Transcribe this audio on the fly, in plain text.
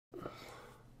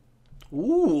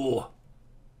Ooh.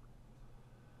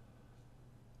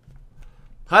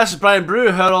 Hi, this is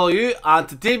Brian-Bru, how are all you? And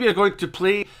today we are going to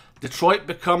play Detroit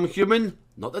Become Human.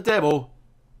 Not the demo,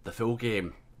 the full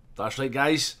game. That's right,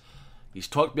 guys. He's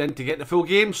talked me into getting the full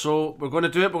game, so we're going to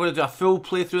do it. We're going to do a full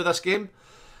playthrough of this game.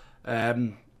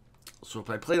 So if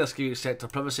I play this game, accept our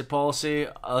privacy policy,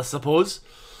 I suppose.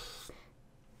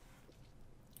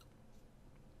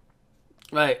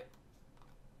 Right.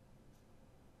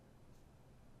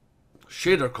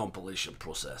 Shader compilation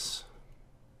process.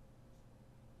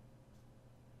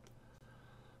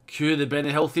 Cue the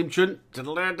Benny Hill theme tune.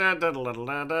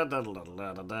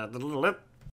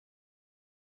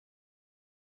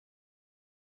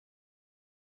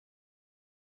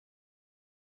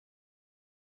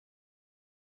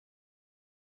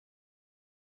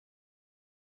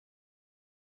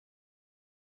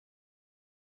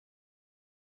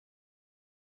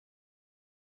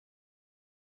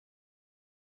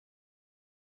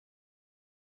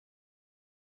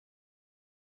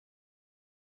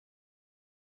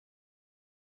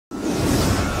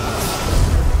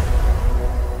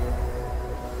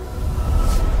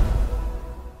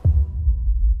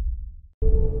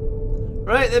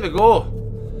 Right, there we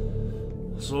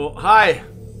go. So, hi,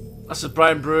 this is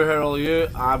Brian-Bru, how are all you?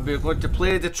 And we're going to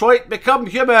play Detroit Become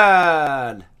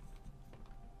Human.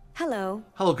 Hello.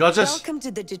 Hello, gorgeous. Welcome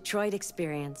to the Detroit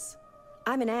experience.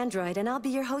 I'm an android and I'll be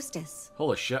your hostess.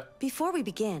 Holy shit. Before we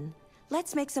begin,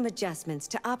 let's make some adjustments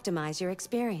to optimize your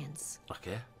experience.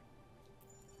 Okay.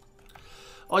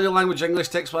 Audio language, English,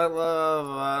 text,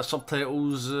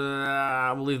 subtitles,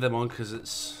 we'll leave them on because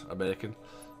it's American.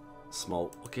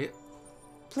 Small, okay.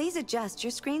 Please adjust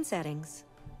your screen settings.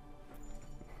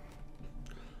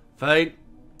 Fine.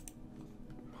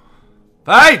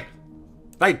 Fine!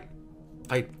 Fine.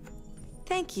 Fine.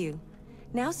 Thank you.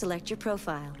 Now select your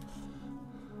profile.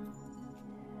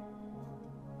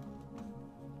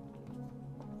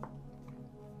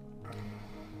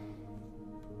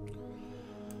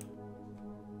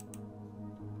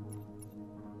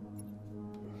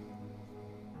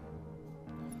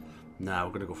 Nah,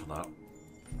 we're gonna go for that.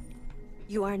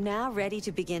 You are now ready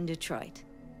to begin Detroit.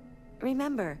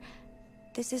 Remember,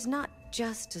 this is not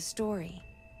just a story.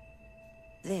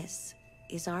 This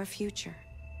is our future.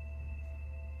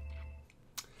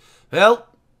 Well,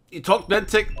 you talked me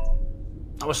into it.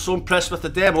 I was so impressed with the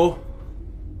demo.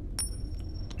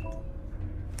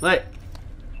 Right.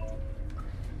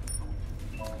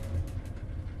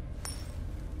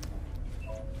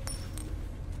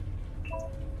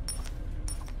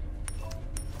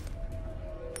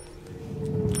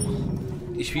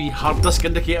 His wee hard disk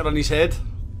indicator on his head.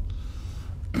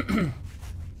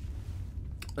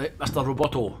 Right, Mr.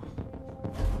 Roboto.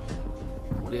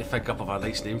 We need to think up of a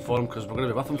nice name for him because we're going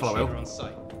to be with him for a while. On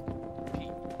site.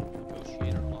 Repeat.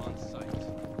 Negotiator on site.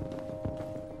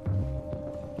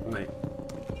 Right.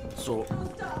 So.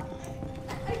 Oh, stop!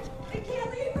 I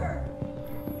can't leave her!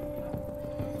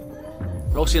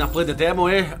 Well seen, I played the demo,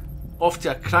 eh? Off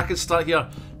to a cracking start here.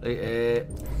 Right,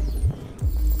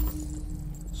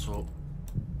 so.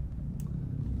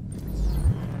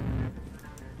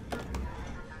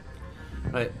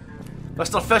 Right.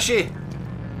 Mr. Fishy!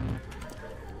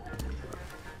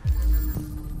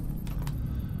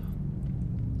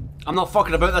 I'm not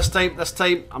fucking about this time. This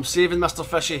time, I'm saving Mr.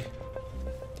 Fishy.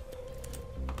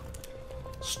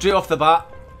 Straight off the bat.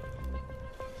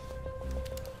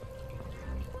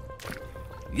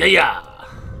 Yeah!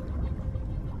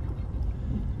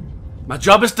 My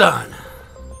job is done.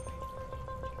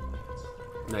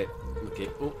 Right, okay.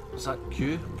 Oh, is that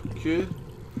Q? Q?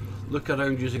 Look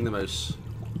around using the mouse.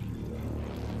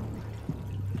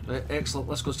 Right, excellent.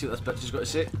 Let's go see what this bitch has got to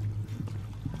say.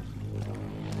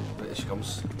 Right, here she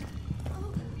comes.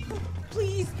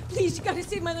 Please, please, you gotta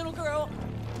save my little girl.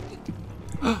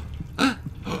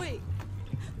 Wait.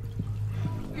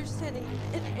 You're sending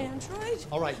an android?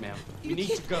 All right, ma'am. You need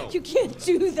to go. You can't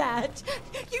do that.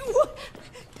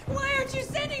 Why aren't you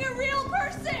sending a real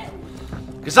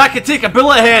person? Because I can take a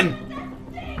bullet hen!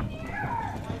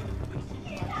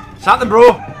 What's happening, bro?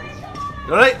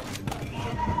 You alright?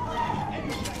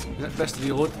 Best to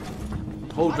reload.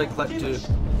 Hold right click to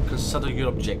consider your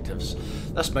objectives.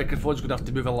 This microphone's going to have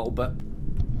to move a little bit.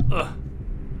 Ugh.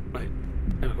 Right,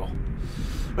 there we go.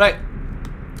 Right,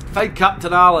 find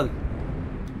Captain Allen.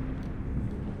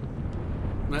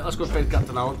 Right, let's go find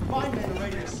Captain Allen. My men are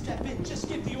ready to step in. Just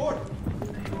give the order.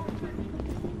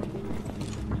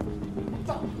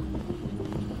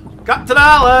 Captain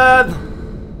Allen!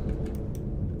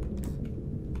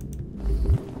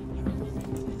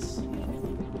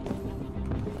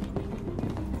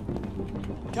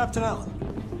 Captain Allen,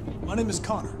 my name is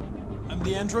Connor. I'm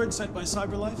the android sent by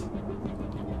CyberLife.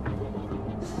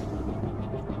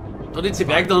 Don't need to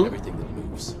beg them. Everything that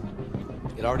moves.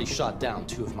 It already shot down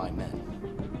 2 of my men.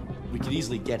 We could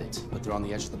easily get it, but they're on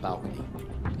the edge of the balcony.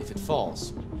 If it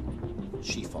falls,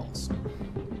 she falls.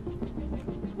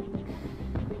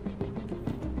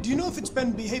 Do you know if it's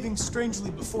been behaving strangely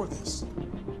before this?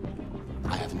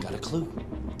 I haven't got a clue.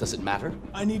 Does it matter?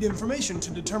 I need information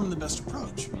to determine the best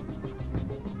approach.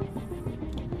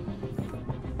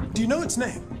 Do you know its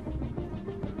name?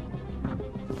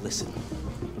 Listen,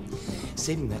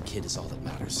 saving that kid is all that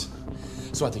matters.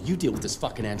 So either you deal with this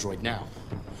fucking android now,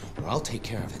 or I'll take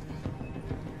care of it.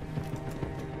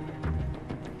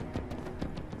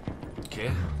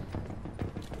 Okay.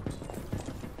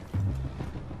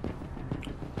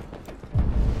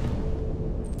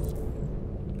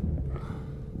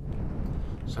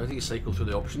 So how do you cycle through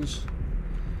the options?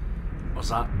 Or is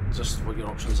that just what your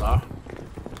options are?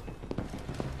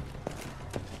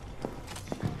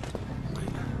 Right.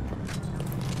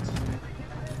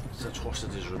 Such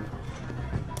hostages room.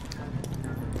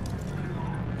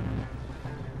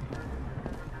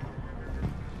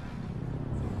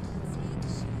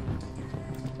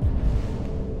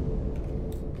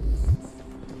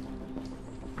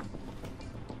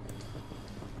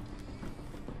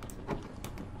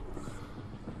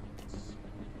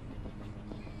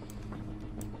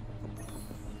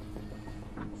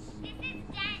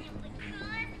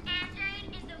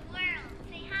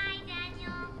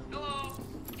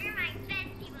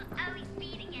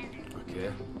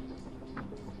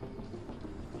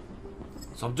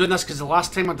 So I'm doing this because the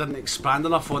last time I didn't expand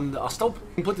enough on I still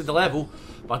completed the level,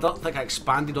 but I don't think I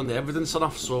expanded on the evidence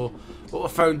enough. So what we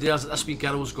found there is that this wee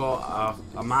girl's got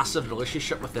a massive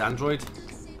relationship with the android.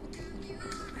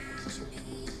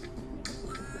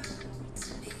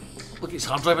 Look at his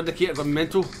hard drive indicator going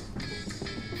mental.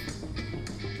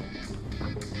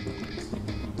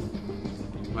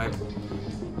 Right.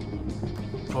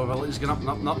 Probability's going up and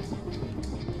up and up.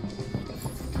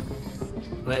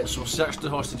 Right, so search the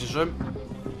hostage's room.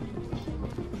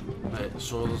 Right,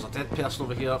 so there's a dead person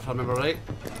over here if I remember right.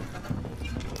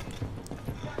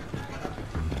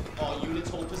 All units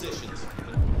hold positions.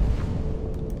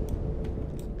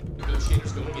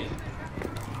 Negotiators going in.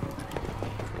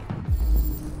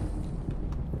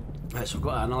 Right, so we've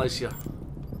got to analyse here.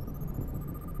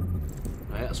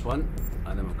 Right, that's one.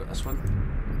 And then we've got this one.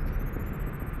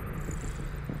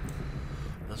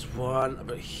 There's one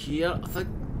about here, I think.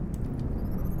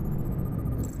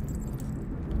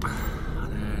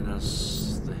 And then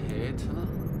there's the head. Huh?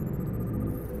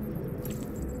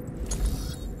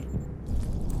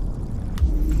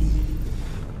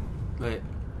 Right.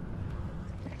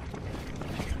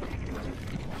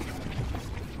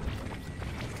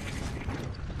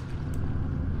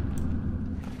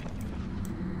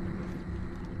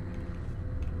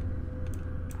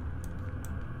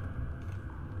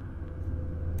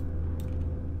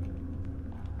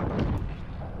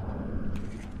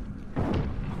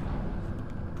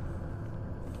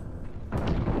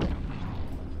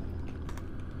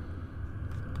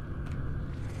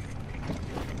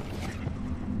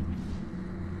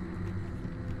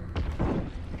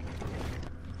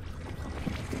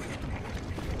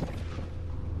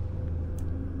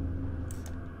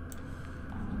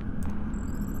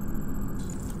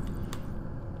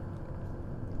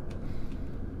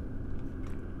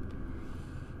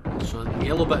 So the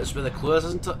yellow bit is where the clue is,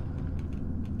 isn't it?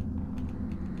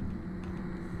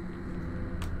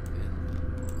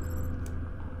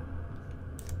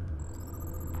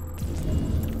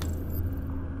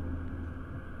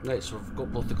 Right, so we've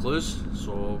got both the clues,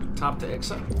 so tab to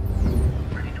exit.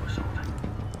 Ready to assault.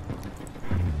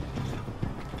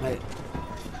 Right.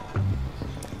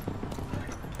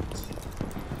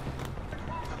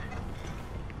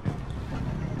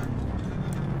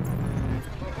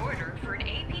 Your order for an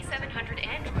AP700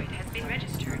 android has been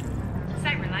registered.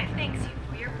 CyberLife thanks you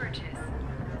for your purchase.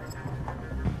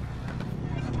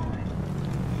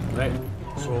 Right,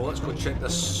 so let's go check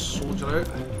this soldier out.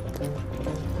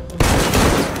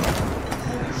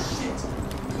 Holy shit!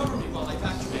 Cover me while I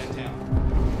back your man down.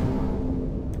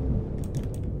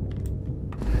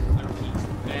 I repeat,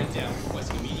 man down.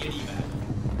 Requesting immediate evac.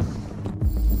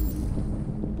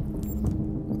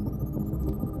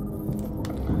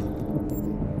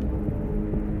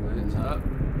 Right, is that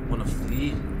one of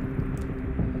three?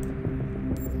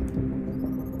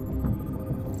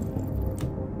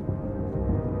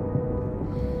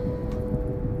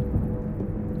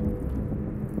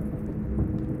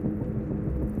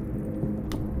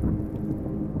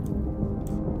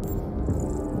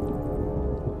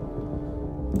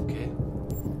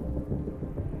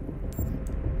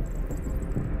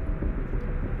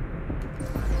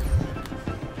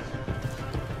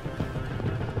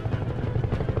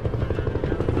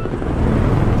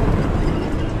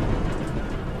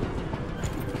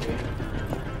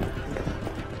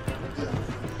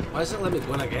 Why does it let me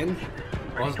go in again?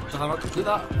 Or did I not complete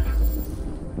that?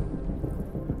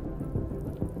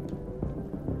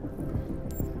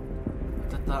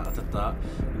 I did that.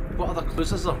 What other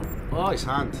clues is there? Oh, his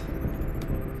hand.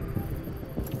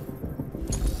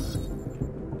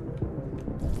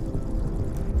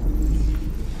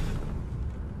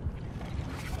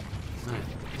 Right.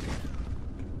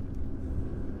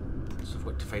 So I've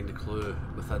got to find a clue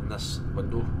within this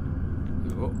window.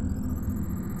 Here we go.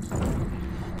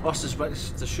 Hostage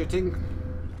witness the shooting.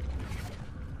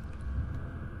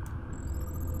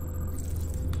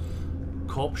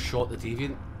 Cop shot the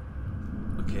deviant.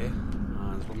 Okay,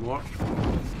 and there's one more.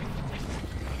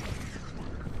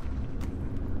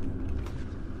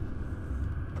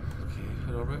 Okay,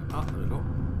 where are we? Ah, there we go.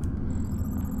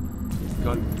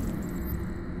 Gun.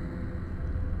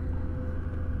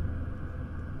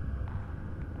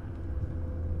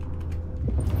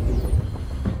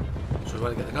 So we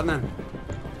want to get the gun then.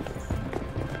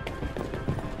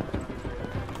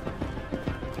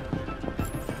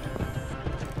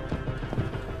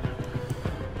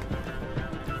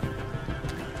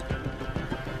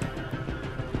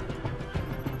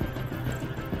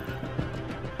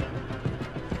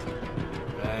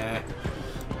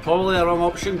 Probably a wrong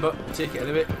option, but take it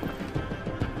anyway.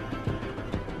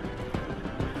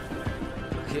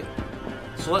 Okay,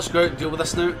 so let's go out and deal with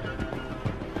this now.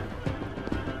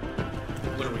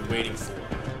 What are we waiting for?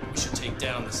 We should take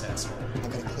down this asshole. I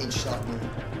got a clean shot move.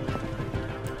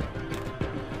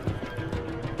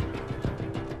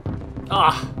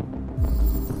 Ah!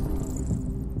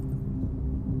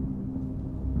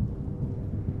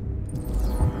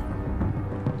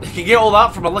 You can get all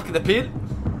that from a lick of the paint.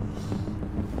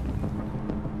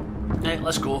 Right,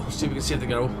 let's go. See if we can save the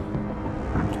girl.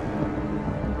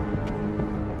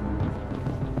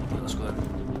 Right, let's go then.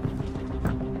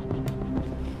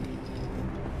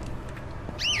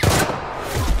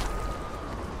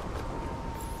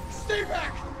 Stay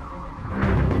back!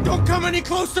 Don't come any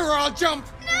closer or I'll jump!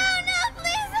 No,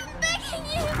 please, I'm begging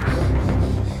you!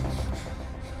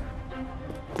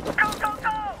 Go, go,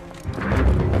 go!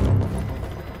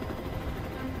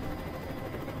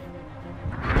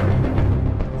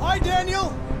 Hi,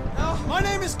 Daniel. My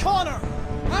name is Connor.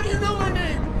 How do you know my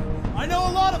name? I know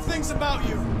a lot of things about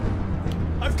you.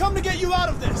 I've come to get you out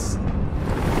of this.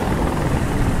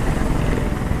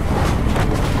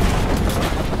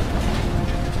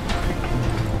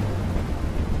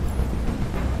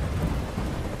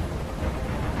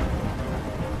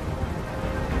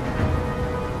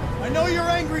 I know you're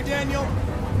angry, Daniel.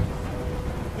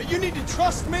 But you need to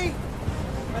trust me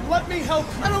and let me help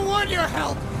you. I don't want your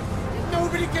help!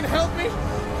 Nobody can help me!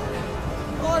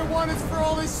 All I want is for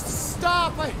all this to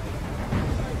stop. I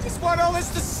just want all this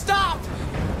to stop!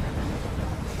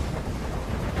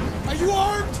 Are you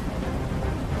armed?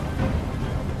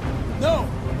 No,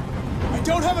 I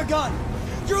don't have a gun.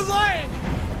 You're lying!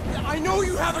 I know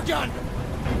you have a gun!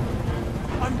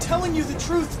 I'm telling you the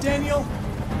truth, Daniel.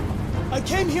 I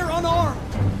came here unarmed.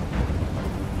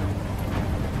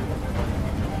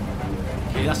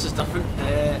 Okay, that's just different.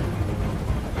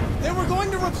 They were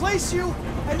going to replace you,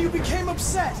 and you became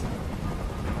upset.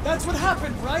 That's what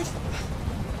happened, right?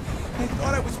 I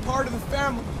thought I was part of the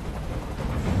family.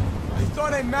 I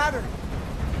thought I mattered.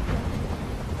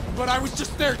 But I was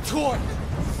just their toy.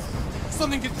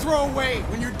 Something to throw away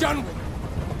when you're done with it.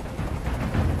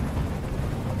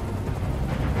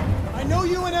 I know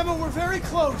you and Emma were very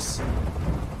close.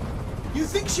 You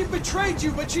think she betrayed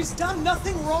you, but she's done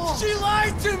nothing wrong. She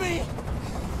lied to me!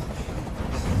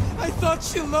 I thought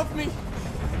she loved me.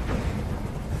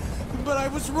 But I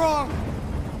was wrong.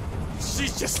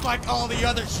 She's just like all the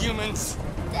other humans.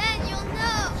 Daniel,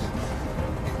 no!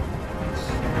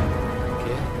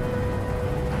 Okay.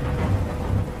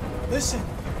 Listen,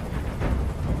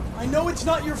 I know it's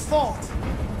not your fault.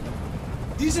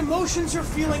 These emotions you're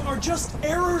feeling are just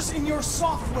errors in your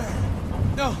software.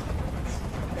 No,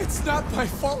 it's not my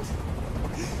fault.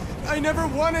 I never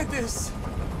wanted this.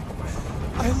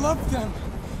 I loved them,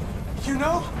 you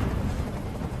know?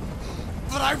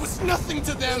 But I was nothing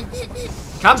to them.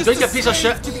 Calm Just down, you a piece of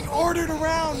slave shit. to be ordered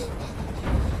around.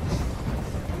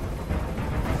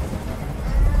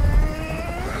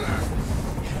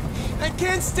 I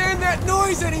can't stand that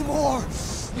noise anymore.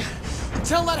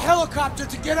 Tell that helicopter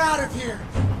to get out of here.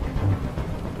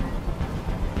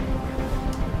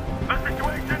 The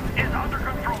situation is under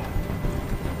control.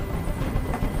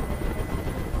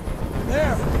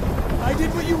 There, I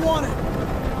did what you wanted.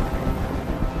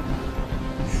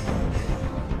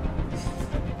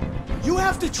 You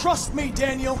have to trust me,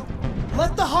 Daniel.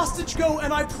 Let the hostage go,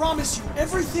 and I promise you,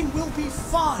 everything will be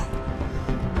fine.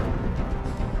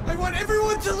 I want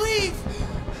everyone to leave!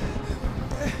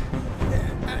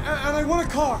 And I want a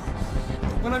car.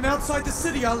 When I'm outside the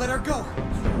city, I'll let her go.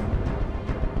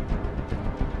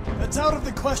 That's out of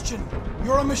the question.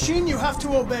 You're a machine you have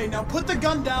to obey. Now put the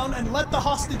gun down and let the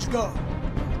hostage go.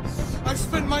 I've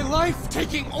spent my life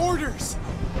taking orders.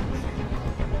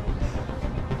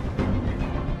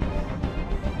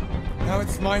 Now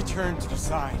it's my turn to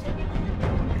decide.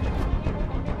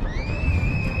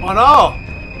 Oh no!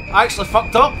 I actually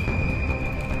fucked up.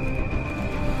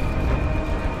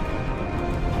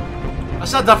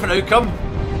 That's a different outcome.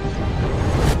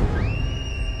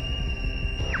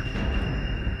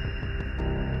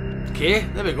 Okay,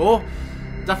 there we go.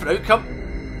 Different outcome.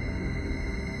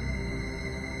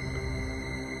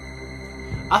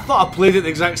 I thought I played it the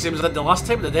exact same as I did the last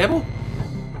time in the demo.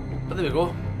 But there we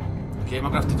go. Okay, I'm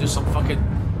gonna have to do some fucking...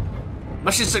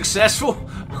 Mission successful.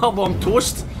 I'm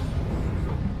toast.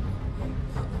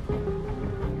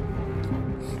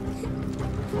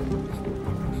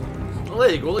 Well,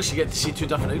 there you go. At least you get to see two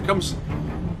different outcomes.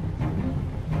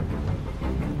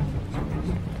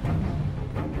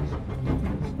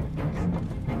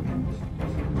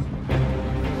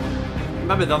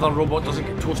 Maybe the other robot doesn't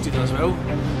get toasted as well.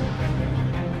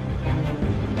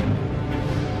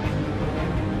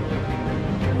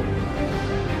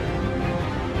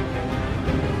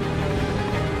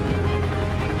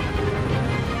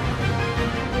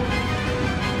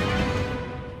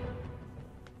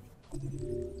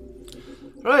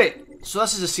 Right, so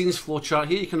this is the scenes flowchart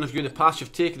here. You can review the paths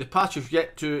you've taken, the paths you've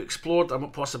yet to explore, and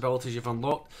what possibilities you've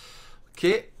unlocked.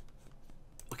 Okay.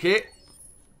 Okay.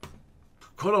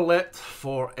 Connor leapt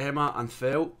for Emma and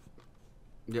fell.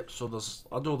 Yep, so there's...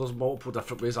 I know there's multiple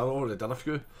different ways. I've already done a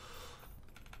few.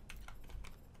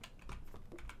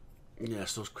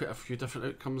 Yes, there's quite a few different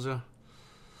outcomes there.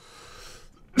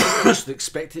 So they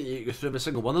expected you to go through every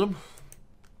single one of them.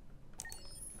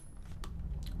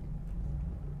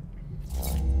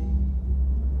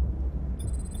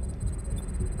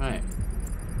 Right.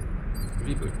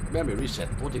 Reboot. Memory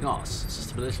reset. Loading us.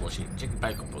 System initial issue. Checking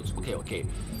power components. Okay, okay.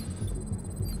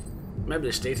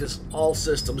 Memory status. All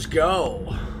systems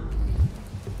go.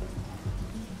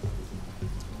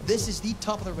 This is the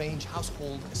top-of-the-range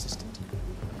household assistant.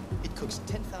 It cooks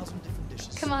 10,000 different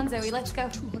dishes. Come on, Zoe, let's go.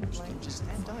 200 languages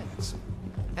and dialects.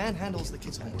 And handles the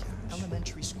kids' home care.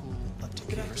 Elementary school up to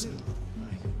university.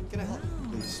 Can I help?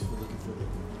 Please, we're looking for...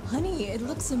 Honey, it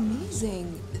looks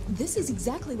amazing. This is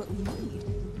exactly what we need.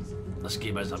 This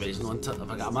game is amazing, isn't it?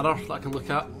 Have I got a mirror that I can look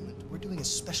at? We're doing a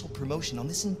special promotion on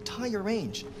this entire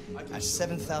range at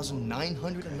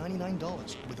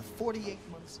 $7,999 with a 48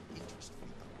 months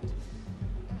interest-free.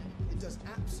 It does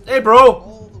absolutely Hey, bro!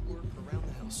 all the work around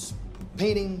the house.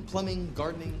 Painting, plumbing,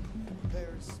 gardening,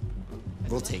 repairs.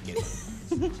 We'll take it.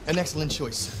 An excellent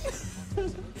choice. You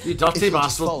dirty If you just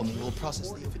bastard. follow me, we'll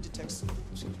process the... If it detects...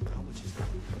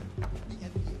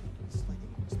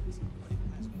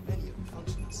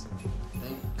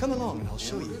 Come along and I'll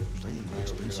show you. I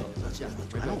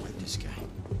don't like this guy.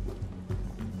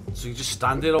 So you just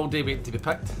stand there all day waiting to be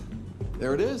picked?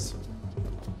 There it is.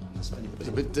 It's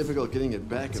a bit difficult getting it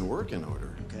back in working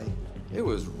order. Okay. It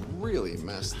was really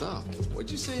messed up.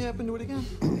 What'd you say happened to it again?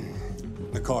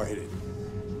 The car hit it.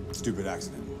 Stupid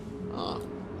accident. Ah, I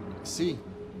see.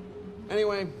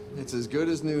 Anyway, it's as good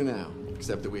as new now,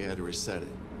 except that we had to reset it.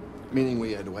 Meaning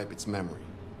we had to wipe its memory.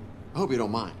 I hope you don't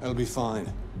mind. That'll be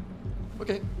fine.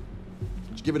 Okay.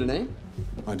 Did you give it a name?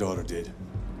 My daughter did.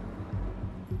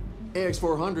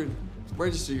 AX400,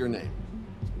 register your name.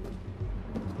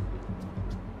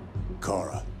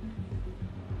 Kara.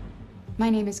 My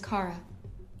name is Kara.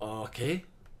 Okay.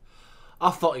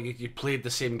 I thought you played the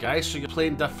same guy, so you're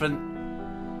playing different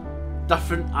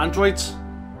androids.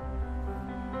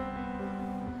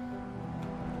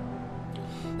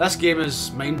 This game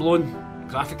is mind-blowing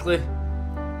graphically.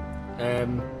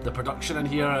 The production in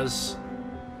here is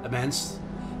immense.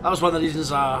 That was one of the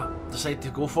reasons I decided to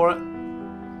go for it. I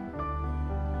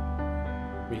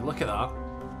mean, look at that.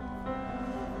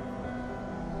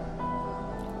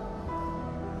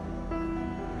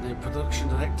 The production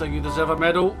director, you deserve a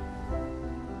medal.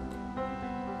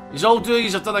 Yous all do,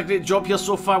 yous have done a great job here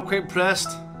so far, I'm quite impressed.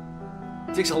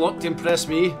 It takes a lot to impress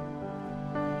me.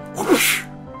 Whoosh!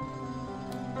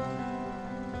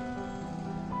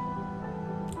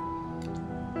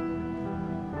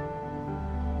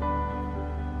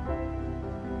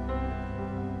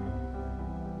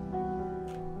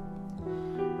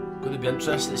 Going to be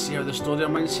interested to see how the story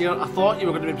unwinds here. I thought you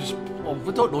were going to be just... Well,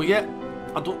 we don't know yet.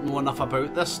 I don't know enough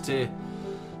about this to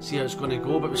see how it's going to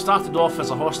go, but we started off as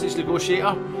a hostage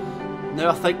negotiator. Now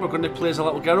I think we're going to play as a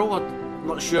little girl. I'm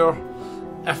not sure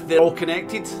if they're all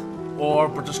connected. or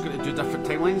we're just going to do different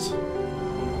timelines.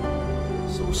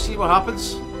 So we'll see what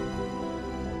happens.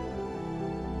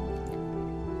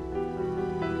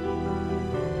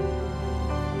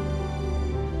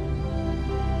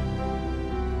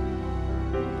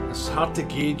 It's hard to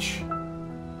gauge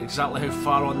exactly how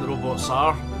far on the robots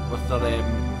are with their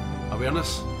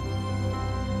awareness.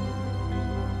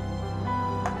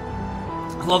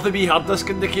 I love the wee hard disk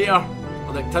indicator,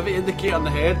 or the activity indicator on the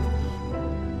head.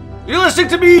 You're listening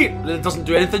to me! And then it doesn't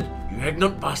do anything. You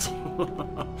ignorant bastard.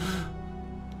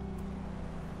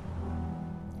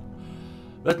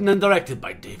 Written and directed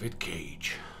by David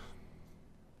Cage.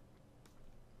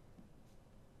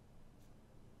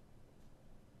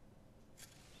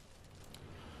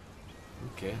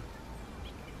 Okay.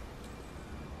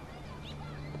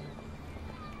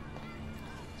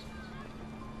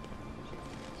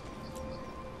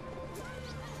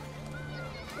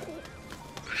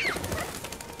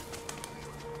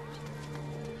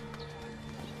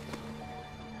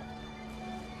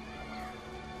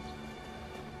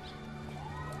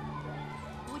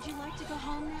 Would you like to go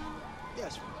home now?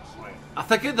 Yes. I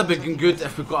think it'd have been good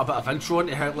if we got a bit of intro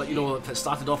into how, like, you know, if it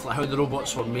started off like how the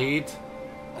robots were made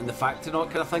in the factory and all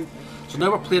that kind of thing. So now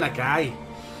we're playing a guy.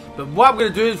 But what I'm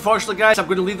going to do, unfortunately, guys, I'm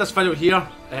going to leave this video here.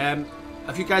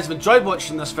 If you guys have enjoyed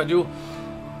watching this video,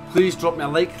 please drop me a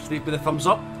like, leave me the thumbs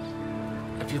up.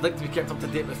 If you'd like to be kept up to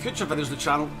date with future videos on the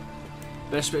channel,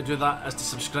 best way to do that is to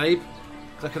subscribe.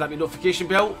 Click on that notification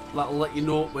bell, that'll let you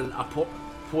know when I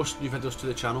post new videos to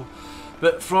the channel.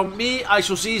 But from me, I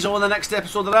shall see you all in the next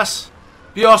episode of this.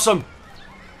 Be awesome.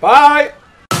 Bye!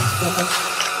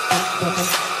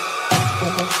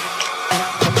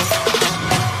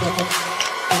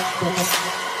 Thank you.